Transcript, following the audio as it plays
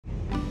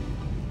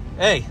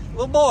Hey,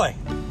 little boy,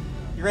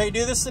 you ready to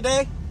do this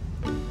today?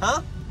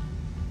 Huh?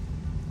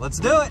 Let's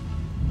do it.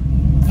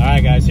 All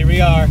right, guys, here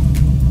we are.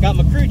 Got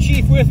my crew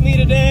chief with me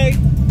today.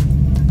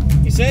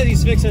 He said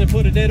he's fixing to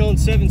put a dead on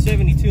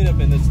 770 tune-up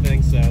in this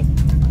thing, so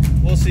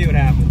we'll see what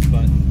happens,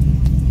 but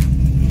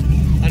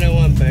I know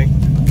one thing.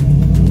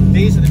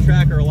 Days of the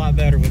track are a lot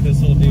better with this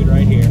little dude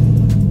right here.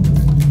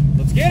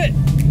 Let's get it.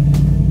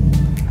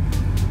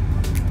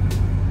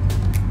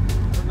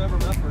 I remember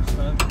my first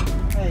time.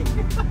 Hey,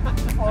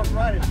 all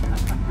right.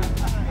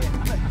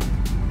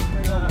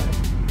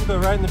 We'll go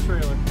right in the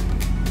trailer.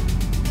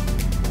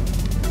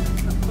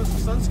 Put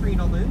some sunscreen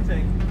on the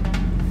intake.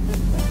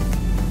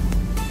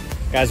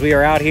 Guys, we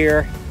are out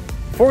here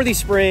for the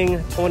spring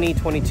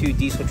 2022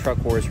 Diesel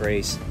Truck Wars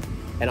race,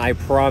 and I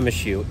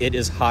promise you, it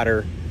is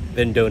hotter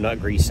than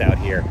donut grease out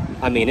here.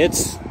 I mean, I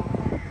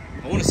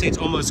want to say it's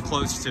almost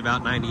close to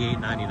about 98,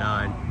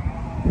 99.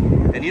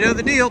 And you know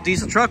the deal,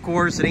 Diesel Truck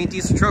Wars, it ain't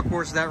Diesel Truck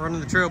Wars without running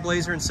the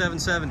Trailblazer in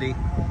 770.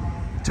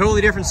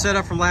 Totally different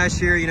setup from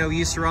last year. You know, we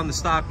used to run the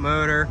stock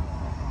motor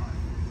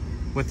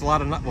with a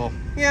lot of, well,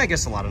 yeah, I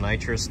guess a lot of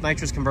nitrous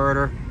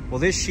converter. Well,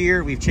 this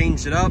year we've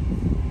changed it up.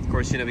 Of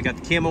course, you know, we got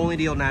the cam only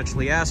deal,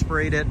 naturally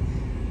aspirated.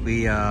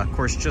 We, of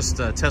course, just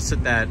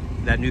tested that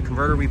new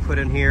converter we put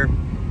in here.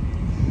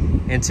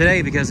 And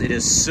today, because it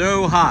is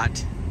so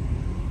hot,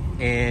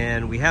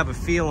 and we have a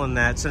feeling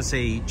that since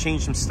they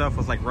changed some stuff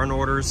with like run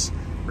orders,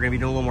 we're gonna be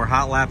doing a little more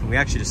hot lap, and we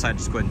actually decided to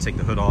just go ahead and take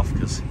the hood off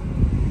because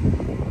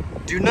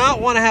do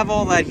not want to have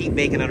all that heat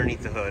baking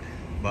underneath the hood.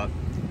 But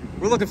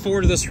we're looking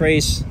forward to this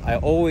race. I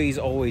always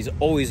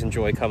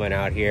enjoy coming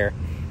out here.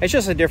 It's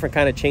just a different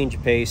kind of change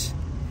of pace.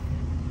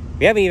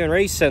 We haven't even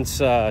raced since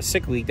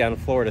sick week down in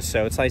Florida,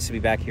 so it's nice to be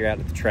back here out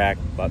at the track.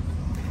 But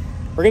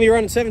we're gonna be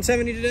running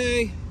 770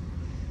 today.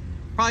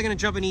 Probably gonna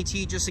jump in ET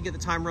just to get the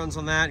time runs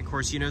on that. Of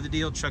course, you know the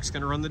deal, Chuck's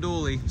gonna run the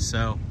dually.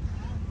 So,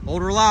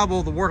 old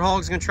reliable, the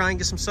Warthog's gonna try and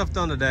get some stuff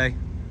done today.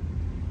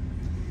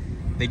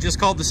 They just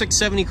called the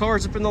 670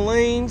 cars up in the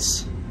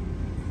lanes,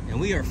 and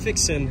we are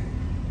fixing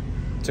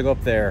to go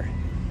up there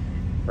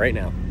right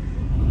now.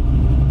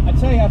 I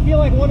tell you, I feel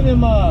like one of them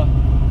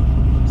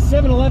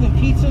 7-Eleven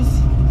pizzas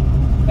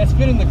that's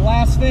been in the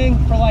glass thing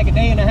for like a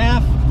day and a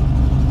half,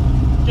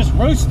 just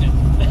roasted.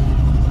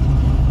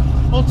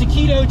 Old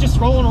taquito just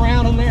rolling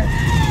around in there.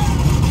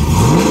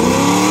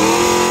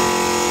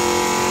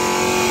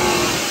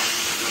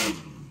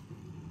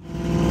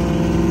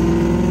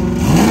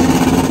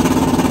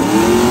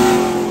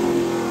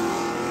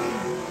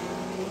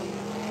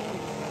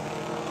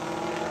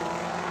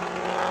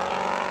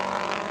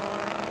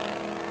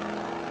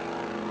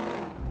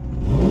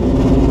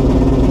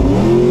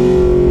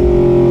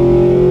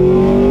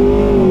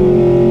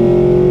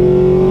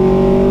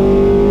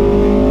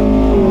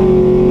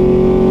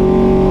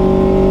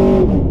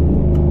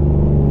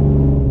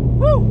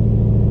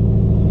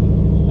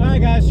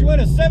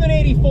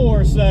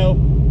 So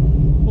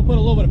we'll put a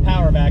little bit of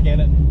power back in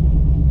it,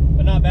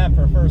 but not bad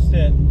for a first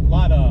hit. A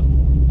lot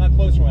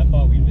closer than I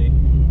thought we'd be.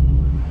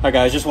 All right,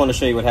 guys, just want to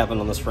show you what happened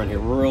on this front here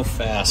real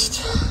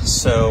fast.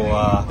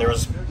 So there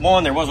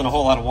wasn't a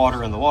whole lot of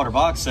water in the water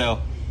box,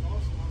 so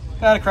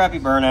got a crappy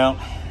burnout.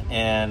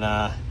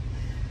 And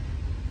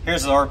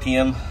here's the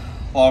RPM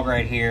log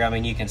right here. I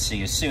mean, you can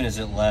see as soon as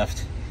it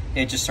left,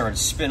 it just started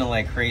spinning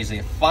like crazy.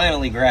 It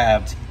finally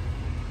grabbed,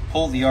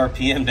 pulled the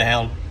RPM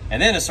down,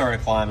 and then it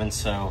started climbing.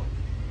 So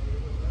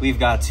we've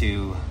got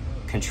to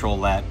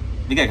control that.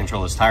 We got to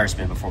control this tire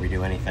spin before we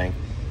do anything.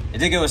 It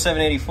did go with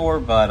 784,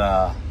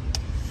 but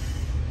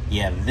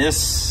yeah,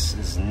 this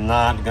is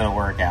not going to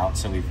work out.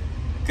 So we've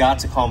got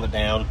to calm it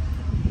down.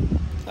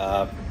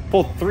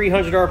 Pull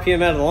 300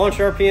 RPM out of the launch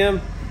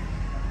RPM,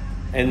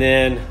 and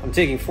then I'm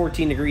taking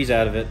 14 degrees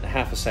out of it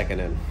half a second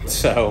in.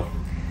 So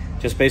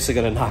just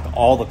basically going to knock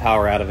all the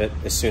power out of it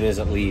as soon as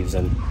it leaves,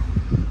 and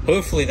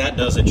hopefully that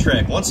does a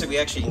trick. Once we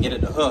actually can get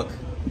it to hook,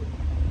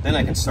 then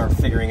I can start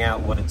figuring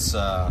out what it's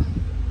going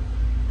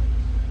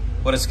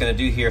to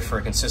do here for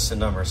a consistent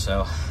number.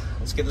 So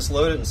let's get this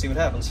loaded and see what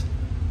happens.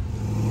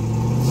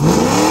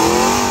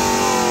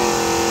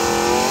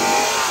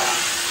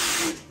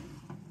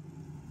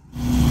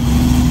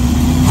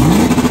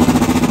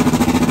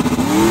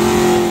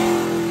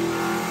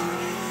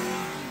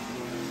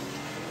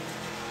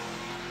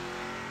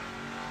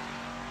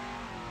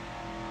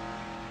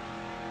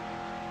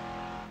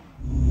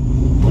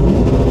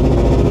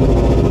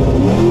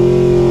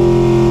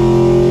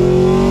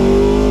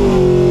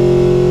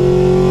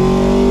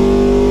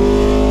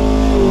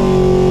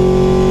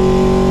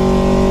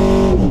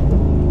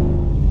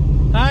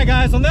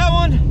 On that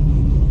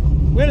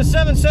one, we had a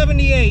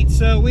 778,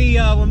 so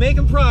we're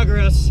making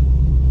progress.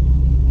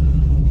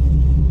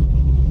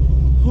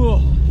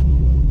 Whew.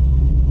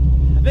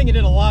 I think it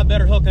did a lot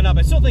better hooking up.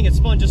 I still think it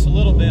spun just a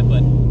little bit,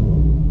 but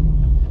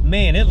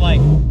man, it's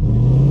like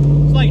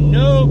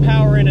no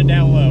power in it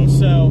down low.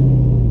 So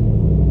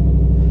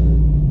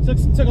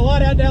took a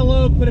lot out down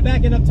low, put it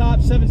back in up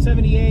top,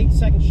 778,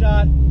 second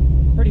shot.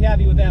 Pretty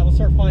happy with that. We'll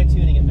start fine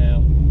tuning it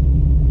now.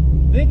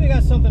 I think we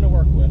got something to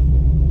work with.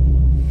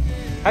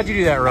 How'd you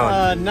do that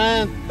run?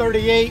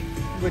 9:38,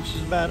 which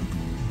is about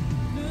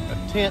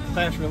a tenth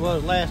faster than it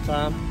was last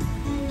time.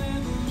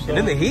 So, and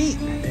in the heat.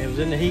 It was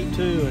in the heat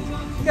too. And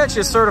you got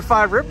your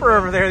certified ripper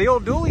over there, the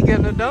old dually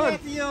getting it done.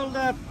 got the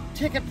old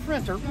ticket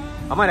printer.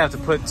 I might have to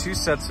put 2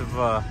 sets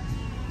of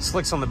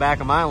slicks on the back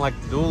of mine like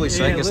the dually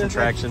so I can get some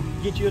traction.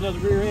 Get you another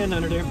rear end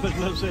under there and put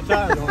another set of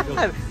tires on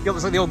it. It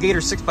looks like the old Gator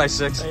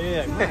 6x6.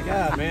 Yeah, my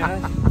God,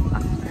 man.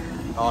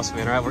 Awesome,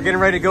 man. All right, we're getting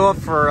ready to go up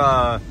for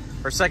our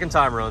second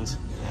time runs.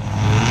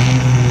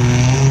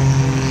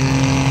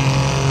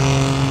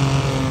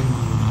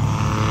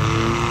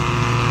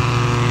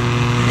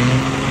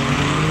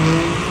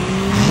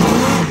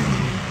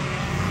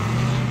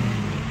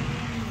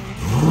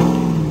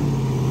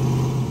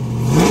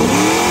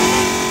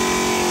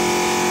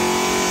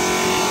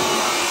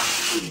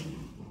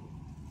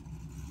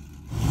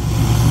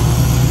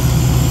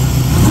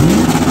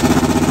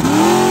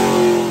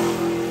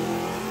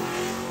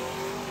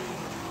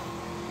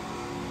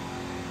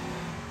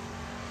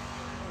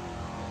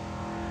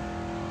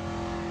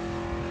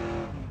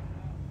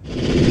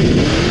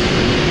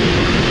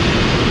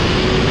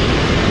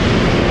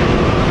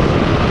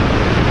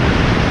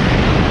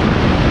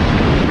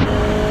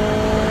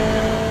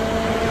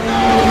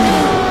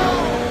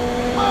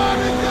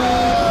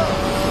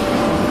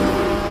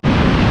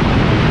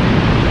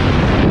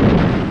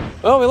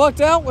 Well, we lucked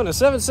out, went a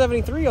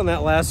 773 on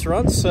that last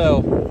run,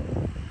 so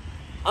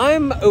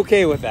I'm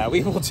okay with that.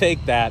 We will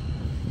take that.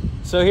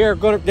 So here,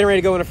 getting ready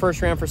to go in the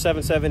first round for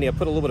 770. I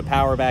put a little bit of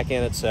power back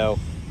in it, so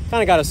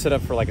kind of got us set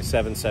up for like a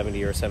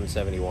 770 or a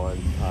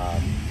 771.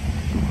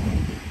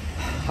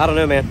 I don't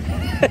know, man.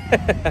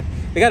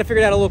 We got to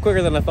figure it out a little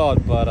quicker than I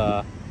thought,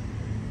 but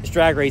it's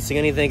drag racing.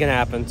 Anything can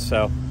happen.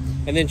 So,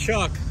 and then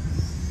Chuck,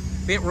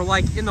 we're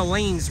like in the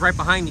lanes right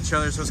behind each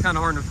other, so it's kind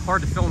of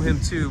hard to film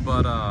him too,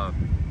 but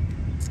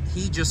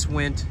he just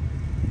went,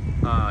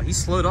 he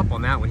slowed up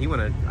on that one. He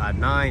went at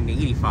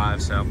 985,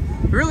 so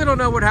we really don't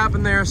know what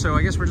happened there, so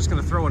I guess we're just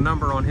gonna throw a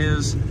number on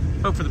his,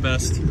 hope for the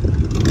best.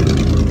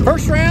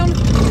 First round,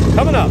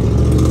 coming up.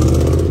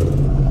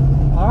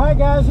 All right,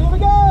 guys, here we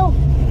go.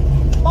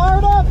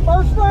 Fired up,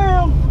 first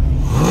round.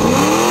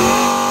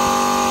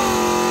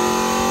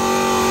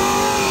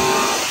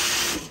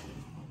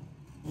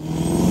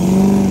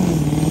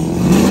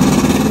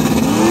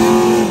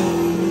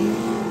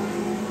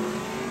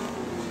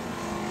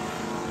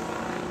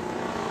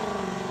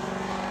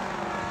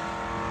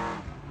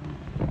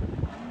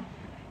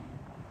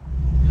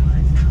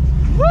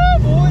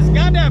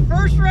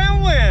 First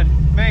round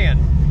win, man.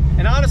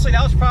 And honestly,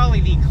 that was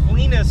probably the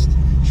cleanest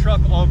truck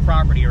on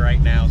property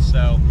right now,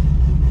 so.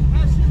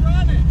 How's she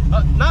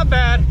running? Not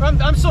bad.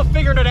 I'm still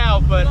figuring it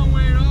out, but don't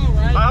weigh it all,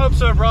 right? I hope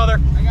so, brother.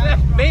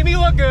 Made me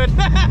look good.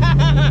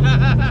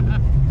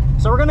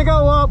 So we're gonna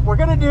go up. We're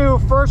gonna do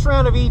first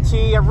round of ET.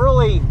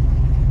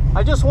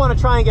 I just want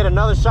to try and get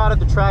another shot at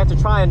the track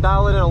to try and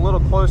dial it in a little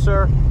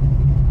closer.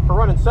 We're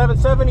running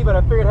 770, but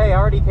I figured, hey, I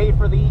already paid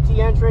for the ET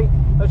entry.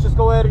 Let's just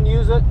go ahead and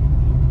use it.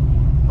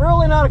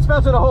 Really not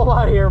expecting a whole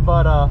lot here,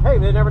 but hey,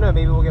 they never know.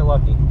 Maybe we'll get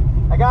lucky.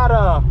 I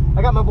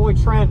got my boy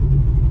Trent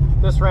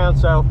this round,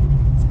 so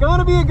it's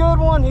gonna be a good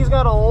one. He's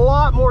got a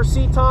lot more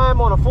seat time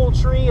on a full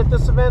tree at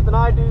this event than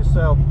I do,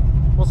 so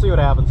we'll see what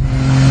happens.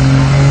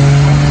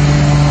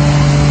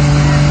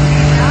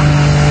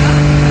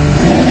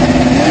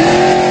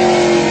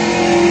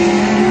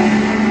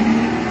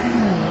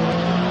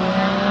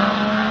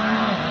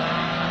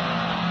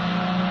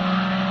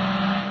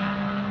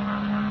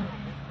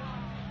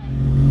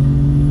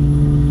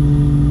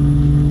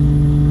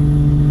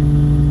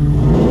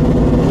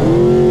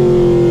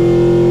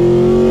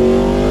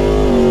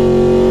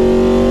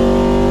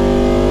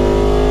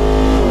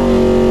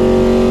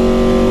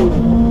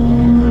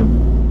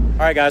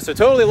 Alright guys, so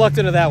totally lucked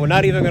into that one,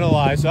 not even gonna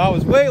lie. So I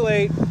was way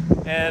late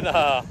and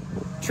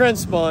Trent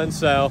spun,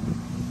 so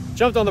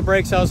jumped on the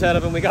brakes, I was ahead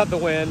of him, we got the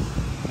win.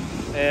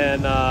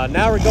 And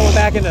now we're going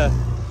back into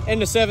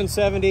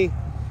 770.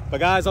 But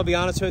guys, I'll be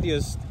honest with you,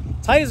 as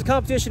tight as the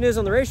competition is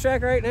on the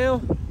racetrack right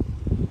now,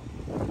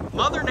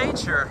 Mother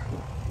Nature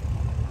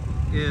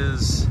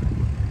is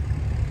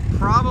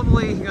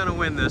probably gonna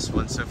win this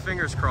one, so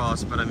fingers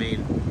crossed. But I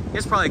mean,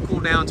 it's probably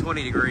cooled down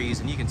 20 degrees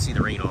and you can see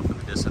the rain off in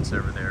the distance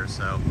over there,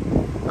 so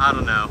I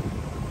don't know.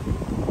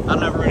 I don't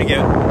know if we're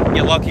gonna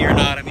get lucky or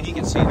not. I mean, you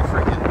can see the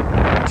freaking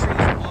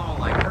trees blowing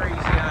like crazy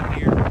out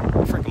here.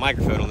 The freaking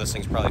microphone on this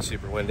thing's probably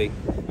super windy.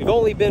 We've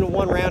only been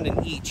one round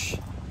in each,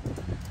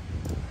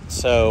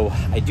 so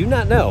I do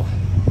not know.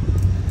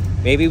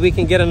 Maybe we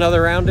can get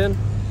another round in.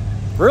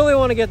 Really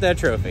want to get that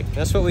trophy.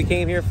 That's what we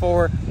came here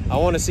for. I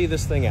want to see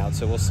this thing out,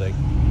 so we'll see.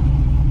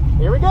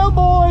 Here we go,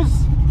 boys.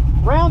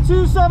 Round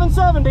 2,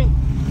 770.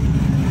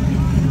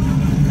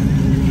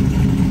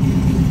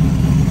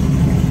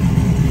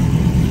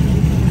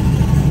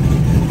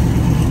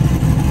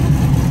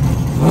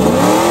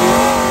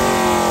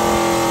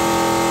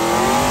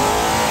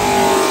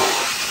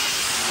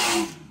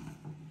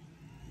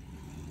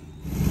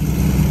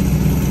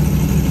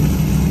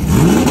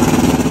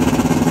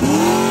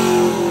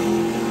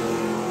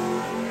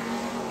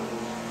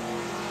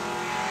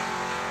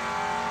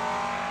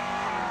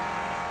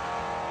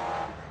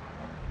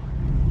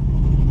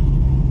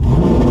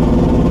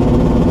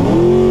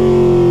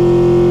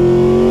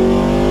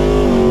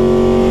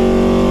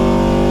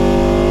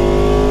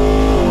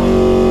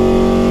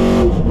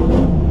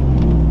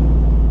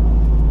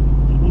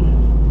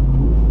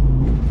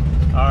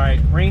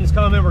 Rain's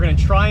coming. We're gonna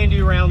try and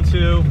do round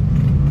 2.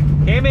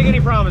 Can't make any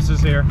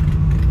promises here.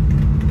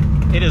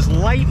 It is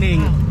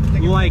lightning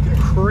like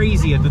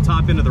crazy at the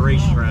top end of the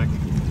racetrack.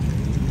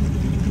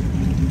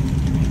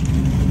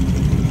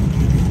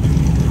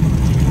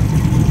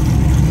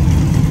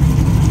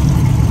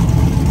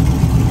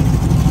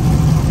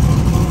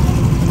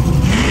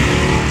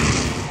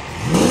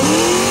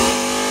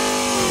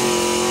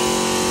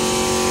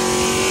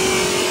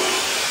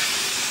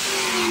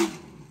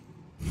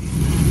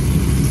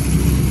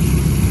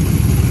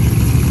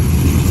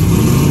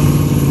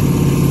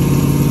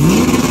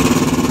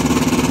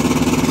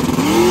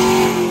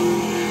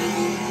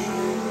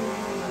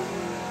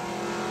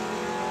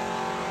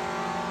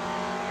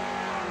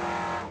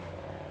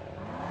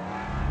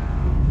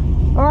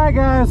 All right,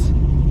 guys,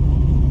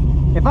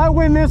 if I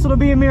win this, it'll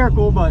be a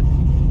miracle, but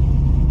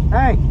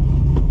hey,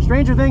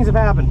 stranger things have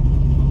happened.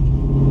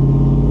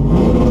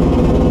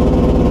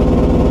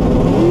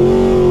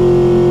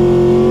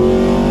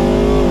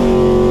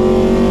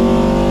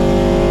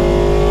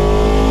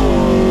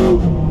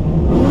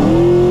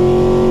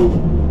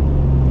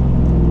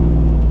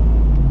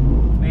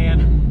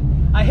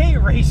 Man, I hate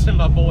racing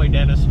my boy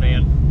Dennis,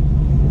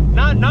 man.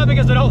 Not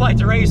because I don't like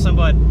to race him,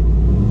 but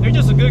they're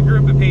just a good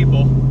group of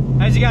people.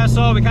 As you guys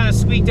saw, we kind of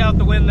squeaked out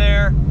the win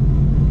there.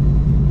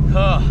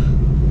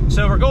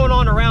 So we're going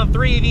on to round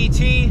 3 of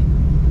ET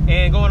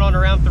and going on to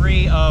round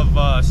 3 of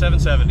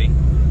 770.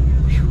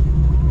 Whew.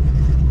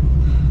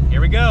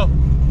 Here we go.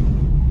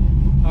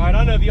 All right, I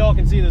don't know if y'all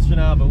can see this or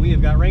not, but we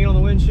have got rain on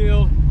the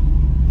windshield.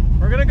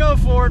 We're gonna go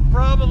for it,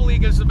 probably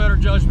against a better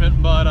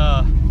judgment, but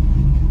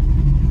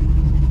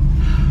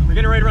we're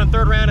getting ready to run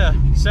 3rd round of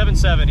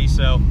 770,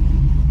 so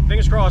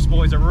fingers crossed,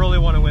 boys. I really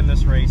want to win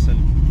this race,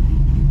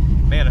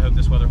 and man, I hope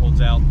this weather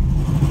holds out.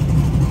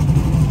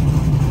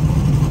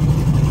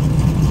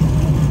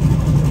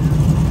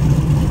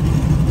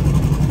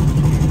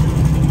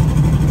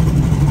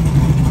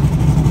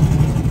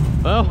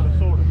 Well,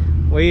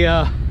 we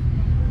on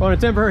a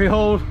temporary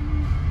hold,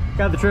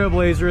 got the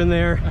Trailblazer in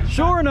there.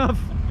 Sure enough,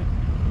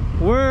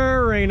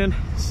 we're raining,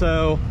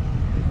 so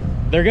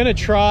they're gonna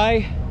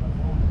try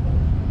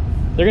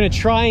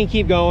and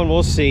keep going.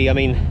 We'll see. I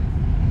mean,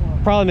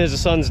 problem is the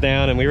sun's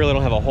down and we really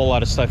don't have a whole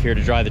lot of stuff here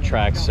to dry the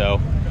track,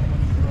 so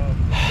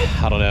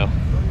I don't know.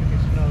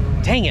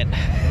 Dang it.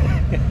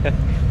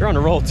 You're on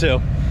a roll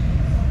too.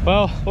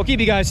 Well, we'll keep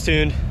you guys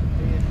tuned.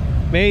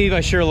 Maybe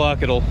by sheer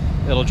luck it'll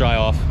dry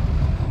off.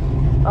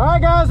 All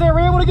right, guys, they were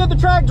able to get the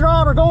track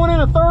dry. We're going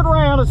in a 3rd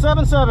round of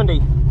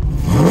 770.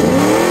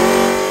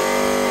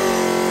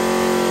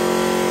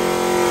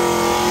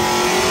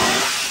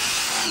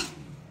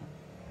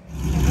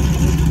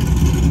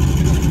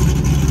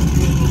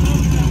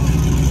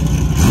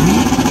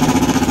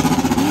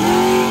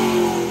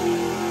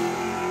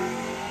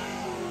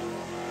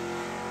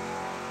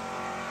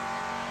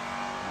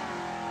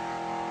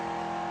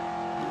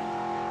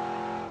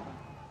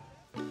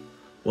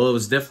 Well, it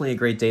was definitely a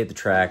great day at the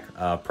track.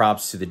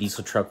 Props to the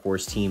Diesel Truck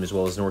Wars team as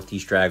well as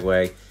Northeast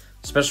Dragway.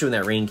 Especially when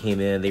that rain came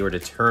in, they were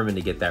determined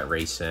to get that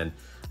race in.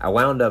 I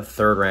wound up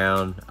 3rd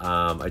round.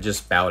 I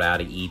just bowed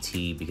out of ET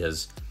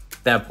because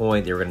at that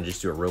point they were going to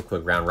just do a real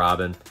quick round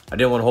robin. I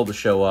didn't want to hold the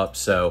show up,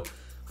 so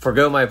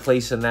forgo my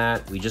place in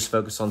that. We just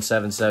focused on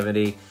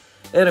 770.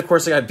 And of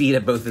course I got beat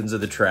at both ends of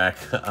the track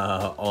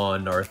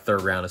on our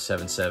 3rd round of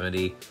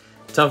 770.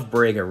 Tough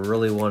break. I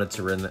really wanted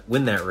to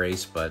win that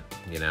race, but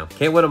you know,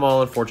 can't win them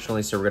all,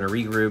 unfortunately, so we're going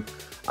to regroup.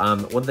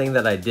 One thing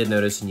that I did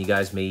notice, and you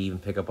guys may even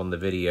pick up on the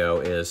video,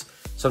 is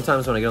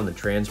sometimes when I get on the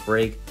trans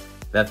brake,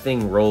 that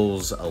thing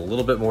rolls a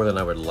little bit more than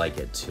I would like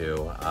it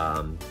to.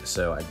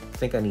 So I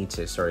think I need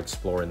to start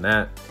exploring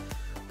that.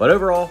 But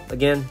overall,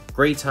 again,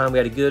 great time. We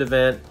had a good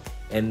event,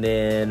 and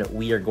then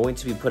we are going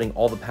to be putting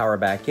all the power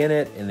back in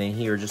it, and then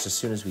here, just as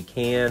soon as we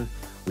can,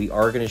 we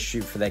are going to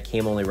shoot for that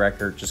cam-only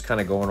record, just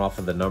kind of going off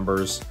of the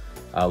numbers.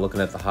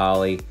 Looking at the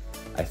Holly,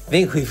 I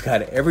think we've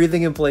got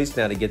everything in place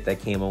now to get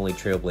that cam-only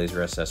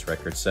Trailblazer SS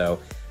record.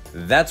 So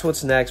that's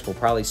what's next. We'll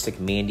probably stick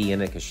Mandy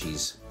in it because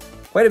she's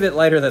quite a bit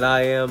lighter than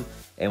I am,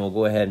 and we'll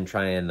go ahead and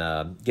try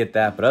and get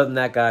that. But other than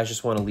that, guys,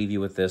 just want to leave you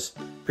with this.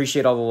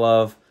 Appreciate all the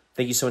love.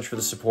 Thank you so much for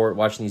the support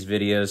watching these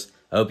videos.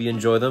 I hope you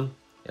enjoy them,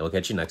 and we'll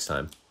catch you next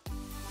time.